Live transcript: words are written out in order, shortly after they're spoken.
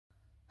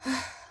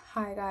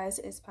Hi guys,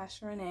 it's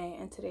Pastor Renee.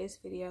 In today's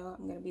video,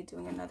 I'm going to be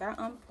doing another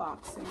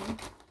unboxing.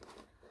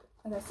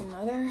 I got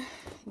another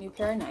new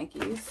pair of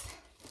Nikes.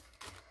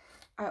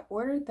 I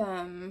ordered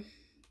them,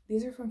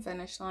 these are from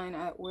Finish Line.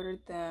 I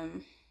ordered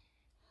them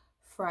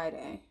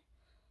Friday,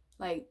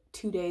 like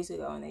 2 days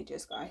ago, and they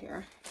just got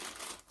here.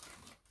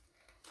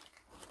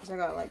 Because I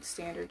got like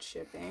standard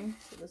shipping,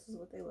 so this is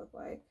what they look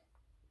like.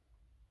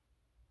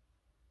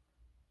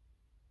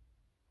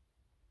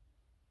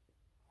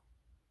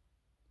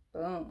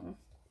 Boom.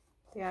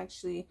 They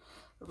actually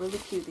are really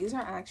cute. These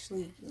are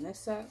actually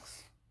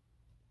unisex.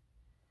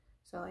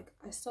 So like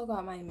I still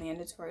got my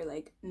mandatory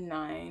like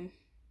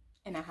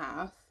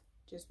 9.5,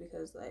 just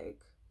because like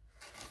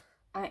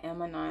I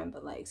am a 9,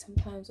 but like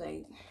sometimes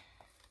like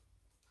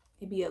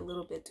it'd be a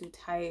little bit too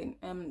tight.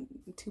 I'm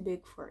too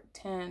big for a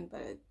 10,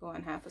 but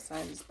going half a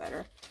size is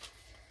better.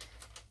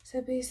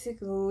 So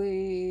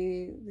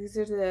basically, these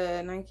are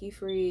the Nike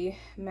Free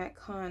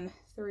Metcon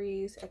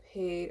 3s. I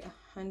paid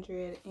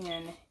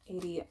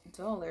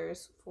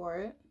 $180 for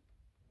it.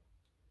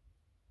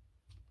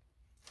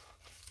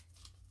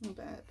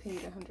 But I paid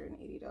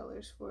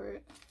 $180 for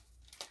it.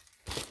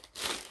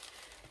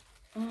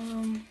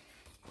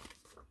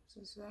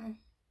 So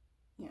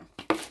yeah.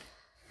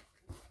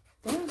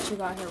 They actually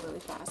got here really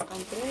fast.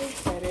 I'm very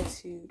excited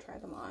to try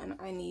them on.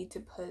 I need to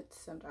put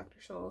some Dr.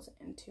 Scholl's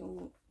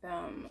into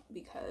them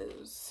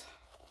because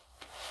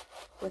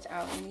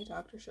without any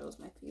Dr. Scholl's,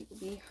 my feet will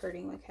be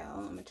hurting like hell.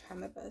 I'm gonna try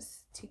my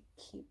best to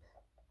keep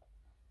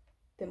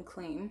them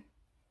clean,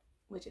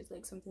 which is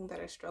like something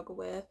that I struggle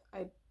with.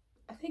 I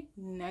think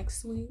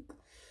next week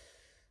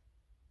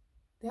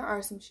there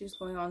are some shoes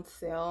going on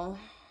sale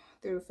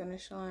through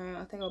Finish Line.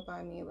 I think I'll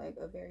buy me like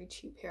a very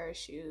cheap pair of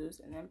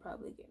shoes and then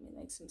probably get me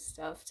like some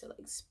stuff to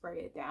like spray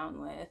it down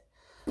with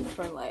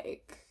for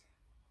like,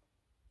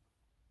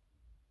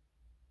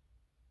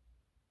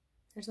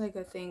 there's like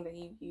a thing that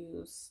you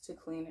use to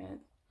clean it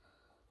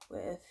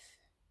with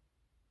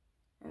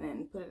and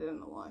then put it in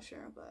the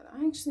washer. But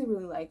I actually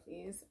really like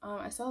these.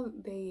 I saw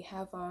they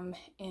have them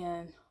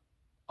in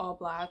all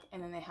black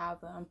and then they have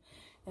them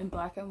in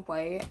black and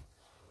white.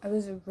 I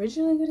was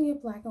originally gonna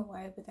get black and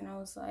white, but then I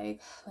was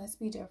like, let's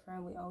be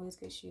different. We always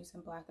get shoes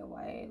in black and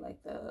white.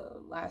 Like the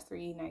last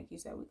 3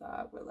 Nikes that we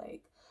got were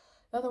like,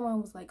 the other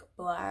one was like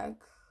black,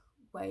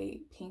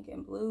 white, pink,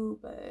 and blue,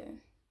 but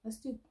let's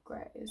do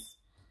grays.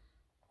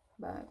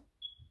 But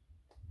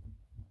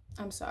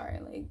I'm sorry,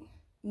 like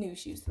new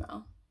shoe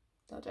smell.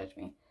 Don't judge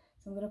me.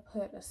 So I'm gonna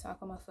put a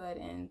sock on my foot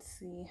and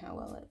see how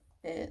well it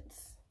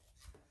fits.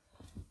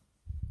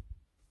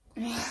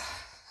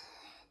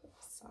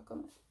 Sock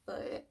on my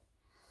foot.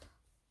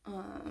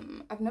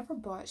 I've never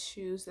bought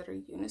shoes that are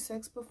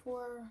unisex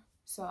before,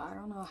 so I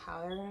don't know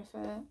how they're gonna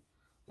fit.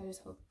 I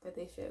just hope that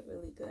they fit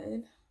really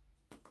good.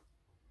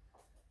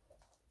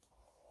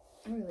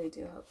 I really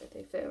do hope that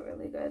they fit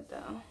really good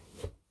though.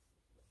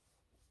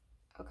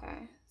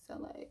 Okay, so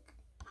like,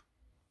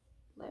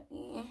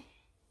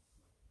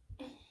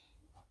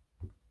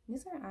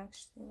 these are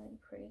actually like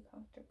pretty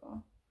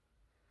comfortable.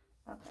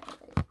 Okay,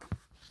 like,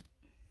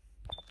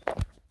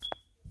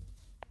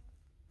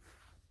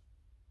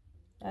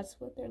 that's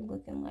what they're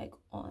looking like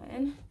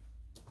on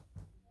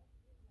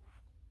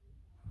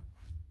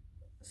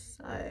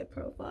side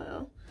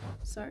profile.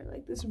 Sorry,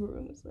 like this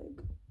room is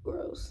like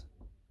gross.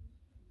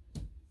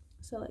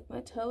 So like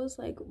my toe is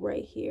like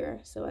right here,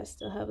 so I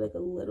still have like a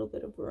little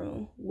bit of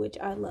room, which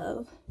I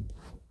love.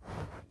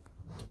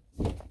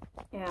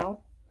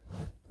 Ow,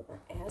 put my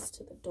ass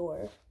to the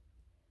door.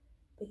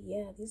 But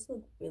yeah, these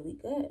look really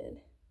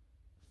good.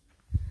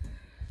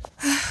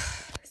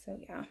 So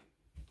yeah,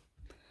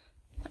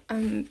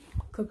 I'm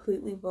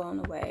completely blown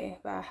away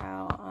by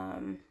how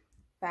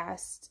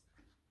fast,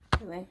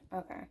 really?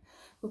 Okay.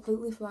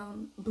 Completely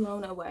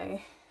blown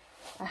away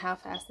by how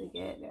fast they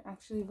get. They're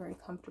actually very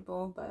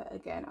comfortable, but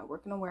again, I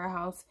work in a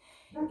warehouse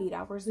 8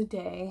 hours a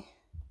day.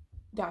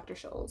 Dr.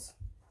 Scholl's.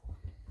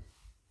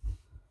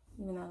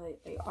 Even though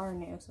they are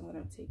new, so I'm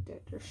gonna take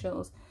Dr.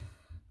 Scholl's.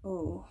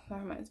 Oh, that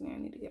reminds me, I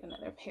need to get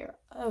another pair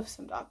of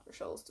some Dr.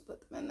 Scholl's to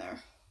put them in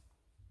there.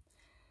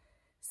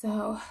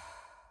 So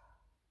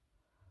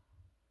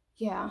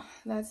yeah,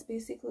 that's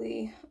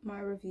basically my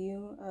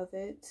review of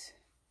it.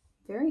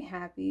 Very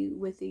happy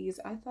with these.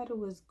 I thought it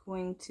was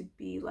going to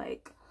be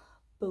like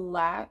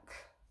black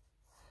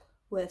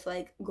with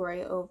like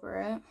gray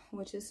over it,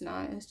 which is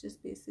not. It's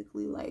just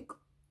basically like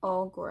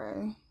all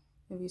gray.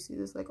 If you see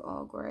this, like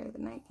all gray, the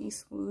Nike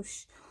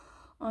swoosh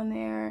on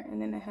there,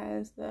 and then it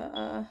has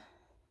the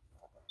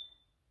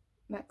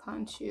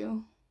metcon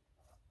shoe.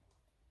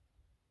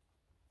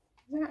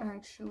 They're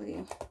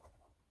actually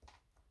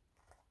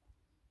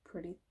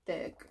pretty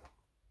thick.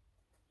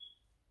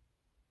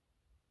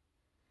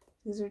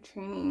 These are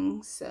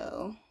training,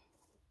 so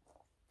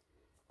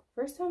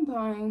first time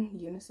buying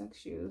unisex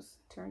shoes.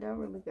 Turned out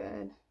really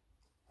good.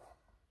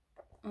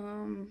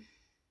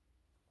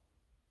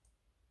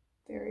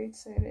 Very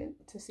excited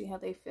to see how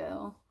they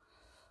feel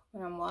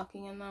when I'm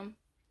walking in them.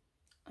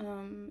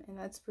 And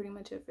that's pretty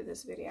much it for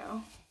this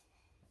video.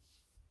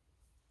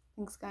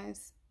 Thanks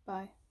guys.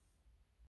 Bye.